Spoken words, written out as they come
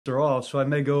Are off, so I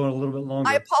may go a little bit I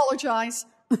longer. apologize.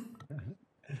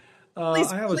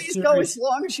 Please, I have a please go as series.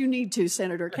 long as you need to,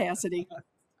 Senator Cassidy.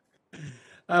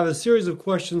 I have a series of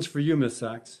questions for you, Miss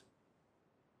Sachs.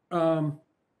 Um,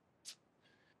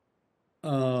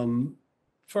 um,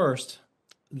 First,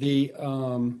 the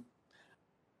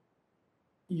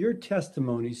your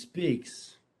testimony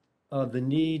speaks of the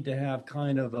need to have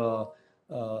kind of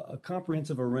a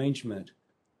comprehensive arrangement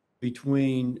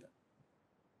between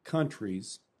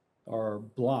countries or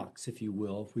blocks, if you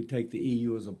will, if we take the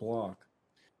EU as a block,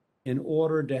 in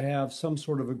order to have some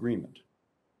sort of agreement.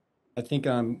 I think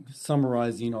I'm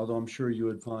summarizing, although I'm sure you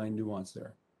would find nuance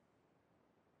there.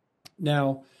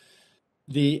 Now,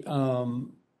 the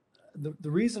um,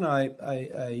 the reason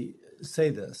I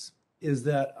say this is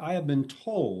that I have been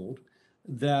told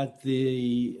that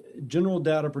the General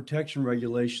Data Protection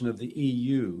Regulation of the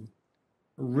EU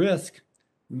risk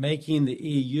making the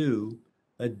EU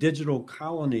a digital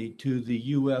colony to the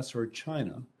US or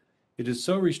China. It is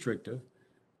so restrictive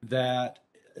that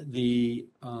the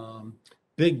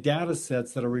big data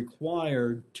sets that are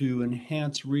required to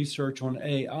enhance research on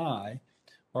AI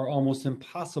are almost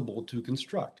impossible to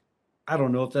construct. I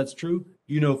don't know if that's true.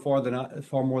 You know far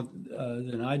more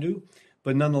than I do,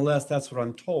 but nonetheless, that's what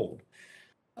I'm told.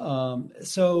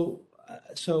 So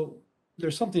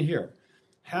there's something here.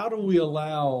 How do we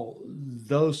allow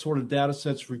those sort of data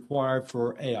sets required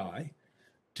for AI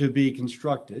to be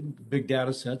constructed, big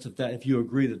data sets, if you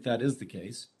agree that that is the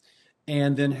case?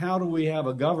 And then how do we have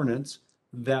a governance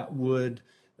that would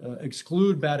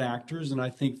exclude bad actors? And I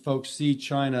think folks see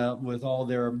China with all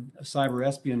their cyber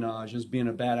espionage as being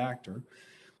a bad actor,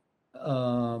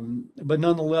 but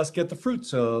nonetheless get the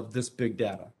fruits of this big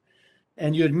data.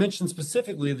 And you had mentioned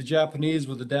specifically the Japanese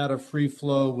with the data free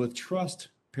flow with trust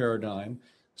paradigm.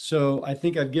 So I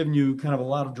think I've given you kind of a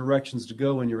lot of directions to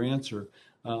go in your answer.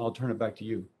 I'll turn it back to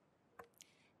you.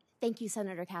 Thank you,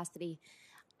 Senator Cassidy.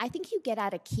 I think you get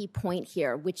at a key point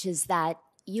here, which is that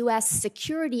U.S.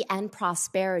 security and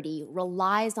prosperity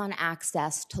relies on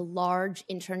access to large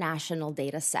international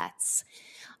data sets.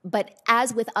 But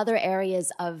as with other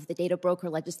areas of the data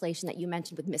broker legislation that you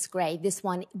mentioned with Ms. Gray, this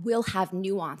one will have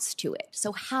nuance to it.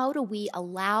 So how do we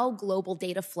allow global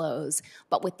data flows,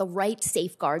 but with the right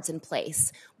safeguards in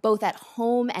place, both at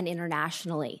home and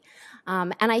internationally?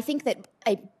 And I think that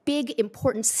a big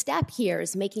important step here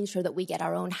is making sure that we get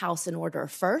our own house in order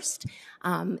first.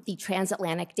 The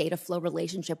transatlantic data flow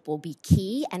relationship will be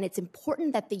key, and it's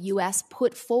important that the U.S.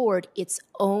 put forward its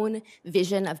own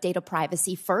vision of data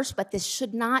privacy first, but this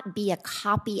should not be a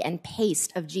copy and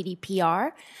paste of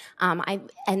GDPR.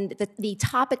 And the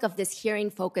topic of this hearing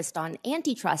focused on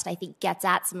antitrust, I think, gets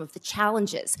at some of the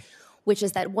challenges, which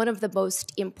is that one of the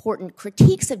most important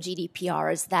critiques of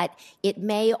GDPR is that it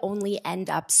may only end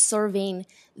up serving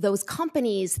those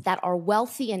companies that are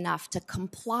wealthy enough to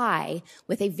comply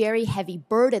with a very heavy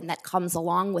burden that comes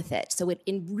along with it. So it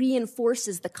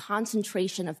reinforces the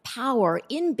concentration of power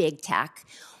in big tech,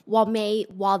 while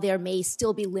there may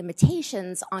still be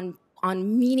limitations on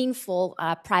meaningful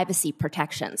privacy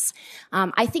protections.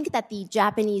 I think that the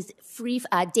Japanese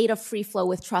data free flow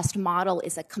with trust model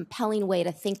is a compelling way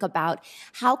to think about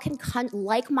how can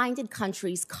like-minded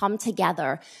countries come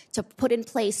together to put in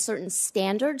place certain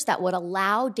standards that would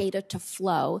allow data to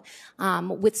flow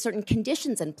with certain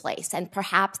conditions in place. And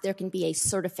perhaps there can be a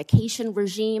certification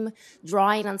regime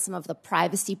drawing on some of the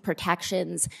privacy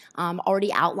protections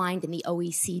already outlined in the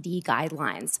OECD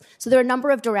guidelines. So there are a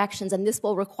number of directions, and this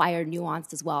will require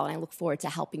nuanced as well, and I look forward to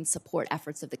helping support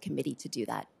efforts of the committee to do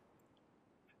that.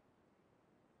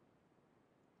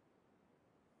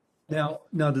 Now,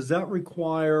 does that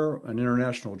require an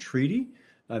international treaty?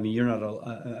 I mean, you're not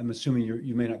I'm assuming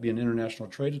you may not be an international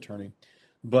trade attorney,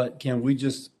 but can we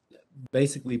just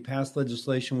basically pass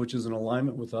legislation which is in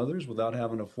alignment with others without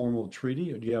having a formal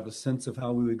treaty? Or do you have a sense of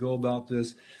how we would go about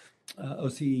this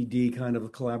OCED kind of a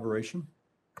collaboration?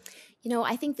 You know,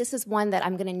 I think this is one that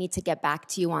I'm going to need to get back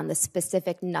to you on the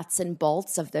specific nuts and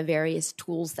bolts of the various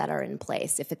tools that are in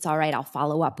place. If it's all right, I'll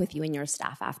follow up with you and your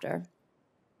staff after.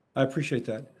 I appreciate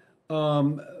that.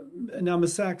 Now,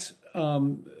 Ms. Sachs,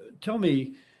 tell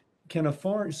me,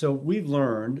 so we've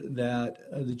learned that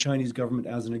the Chinese government,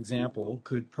 as an example,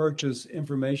 could purchase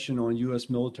information on U.S.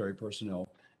 military personnel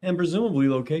and presumably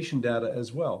location data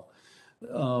as well,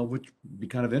 which would be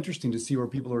kind of interesting to see where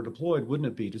people are deployed, wouldn't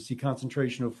it be, to see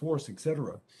concentration of force, et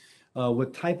cetera?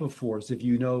 What type of force, if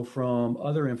you know from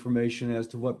other information as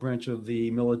to what branch of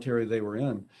the military they were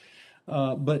in.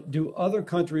 But do other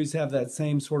countries have that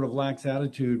same sort of lax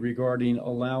attitude regarding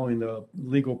allowing the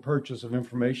legal purchase of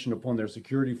information upon their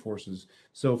security forces?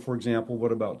 So, for example,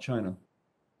 what about China?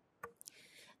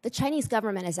 The Chinese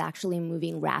government is actually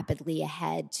moving rapidly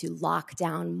ahead to lock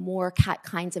down more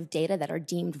kinds of data that are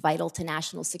deemed vital to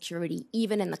national security,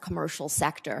 even in the commercial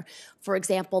sector. For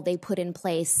example, they put in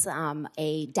place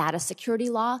a data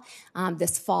security law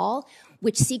this fall,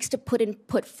 which seeks to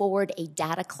put forward a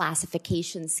data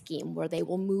classification scheme where they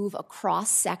will move across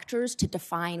sectors to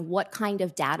define what kind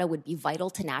of data would be vital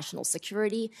to national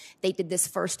security. They did this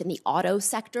first in the auto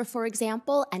sector, for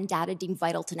example, and data deemed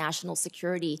vital to national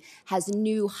security has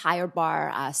new higher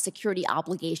bar security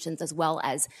obligations as well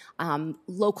as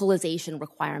localization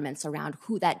requirements around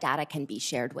who that data can be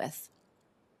shared with.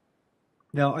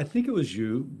 Now, I think it was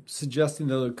you suggesting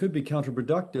that it could be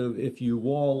counterproductive if you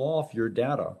wall off your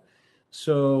data.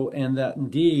 So, and that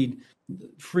indeed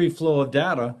free flow of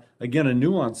data, again, a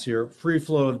nuance here, free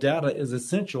flow of data is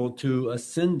essential to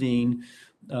ascending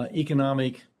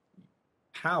economic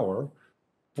power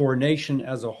for a nation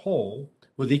as a whole,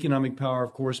 with economic power,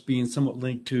 of course, being somewhat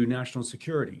linked to national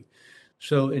security.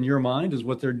 So, in your mind, is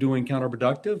what they're doing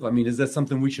counterproductive? I mean, is that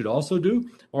something we should also do,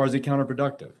 or is it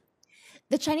counterproductive?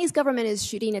 The Chinese government is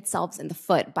shooting itself in the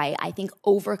foot by, I think,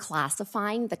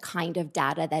 overclassifying the kind of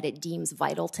data that it deems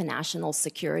vital to national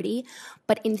security.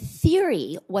 But in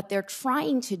theory, what they're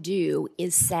trying to do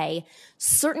is say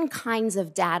certain kinds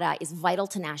of data is vital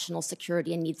to national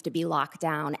security and needs to be locked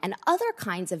down, and other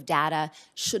kinds of data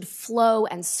should flow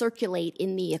and circulate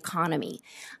in the economy.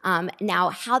 Now,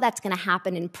 how that's going to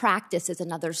happen in practice is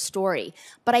another story.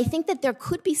 But I think that there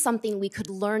could be something we could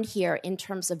learn here in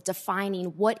terms of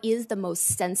defining what is the most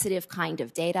sensitive kind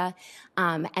of data.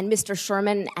 And Mr.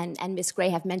 Sherman and Ms. Gray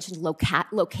have mentioned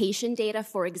location data,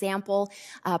 for example.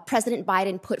 President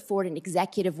Biden put forward an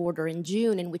executive order in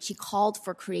June in which he called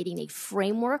for creating a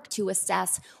framework to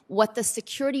assess what the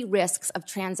security risks of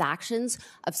transactions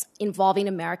involving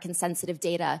American sensitive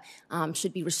data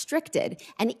should be restricted.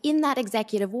 And in that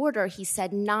executive order, he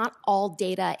said not all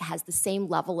data has the same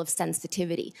level of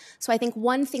sensitivity. So I think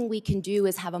one thing we can do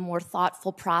is have a more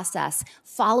thoughtful process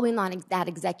following on that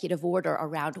executive order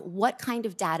around what kind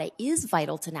of data is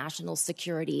vital to national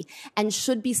security and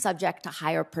should be subject to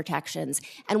higher protections,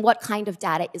 and what kind of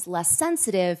data is less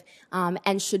sensitive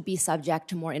and should be subject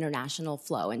to more international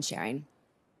flow and sharing.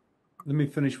 Let me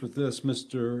finish with this,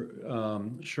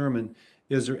 Mr. Sherman.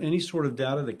 Is there any sort of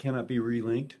data that cannot be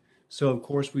relinked? So, of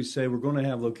course, we say we're going to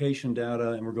have location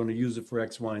data and we're going to use it for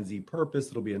X, Y, and Z purpose.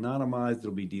 It'll be anonymized.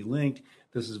 It'll be delinked.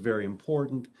 This is very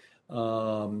important.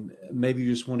 Maybe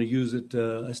you just want to use it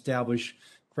to establish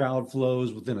crowd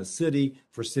flows within a city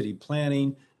for city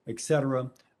planning, etc.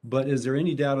 But is there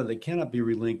any data that cannot be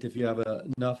relinked if you have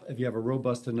a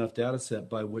robust enough data set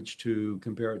by which to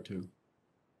compare it to?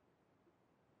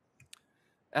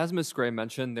 As Ms. Gray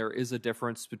mentioned, there is a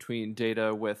difference between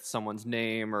data with someone's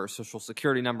name or social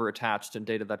security number attached and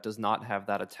data that does not have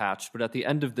that attached. But at the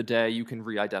end of the day, you can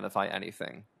re-identify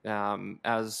anything.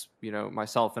 As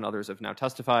myself and others have now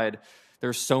testified,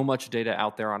 there's so much data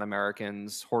out there on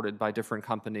Americans hoarded by different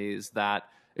companies that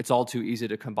it's all too easy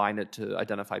to combine it to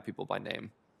identify people by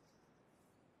name.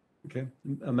 Okay.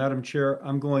 Madam Chair,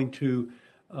 I'm going to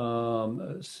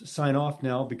sign off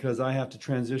now because I have to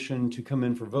transition to come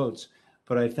in for votes.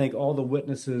 But I thank all the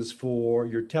witnesses for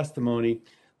your testimony,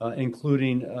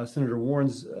 including Senator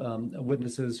Warren's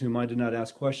witnesses, whom I did not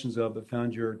ask questions of, but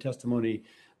found your testimony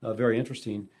very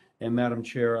interesting. And Madam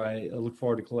Chair, I look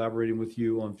forward to collaborating with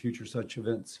you on future such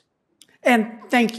events. And thank you.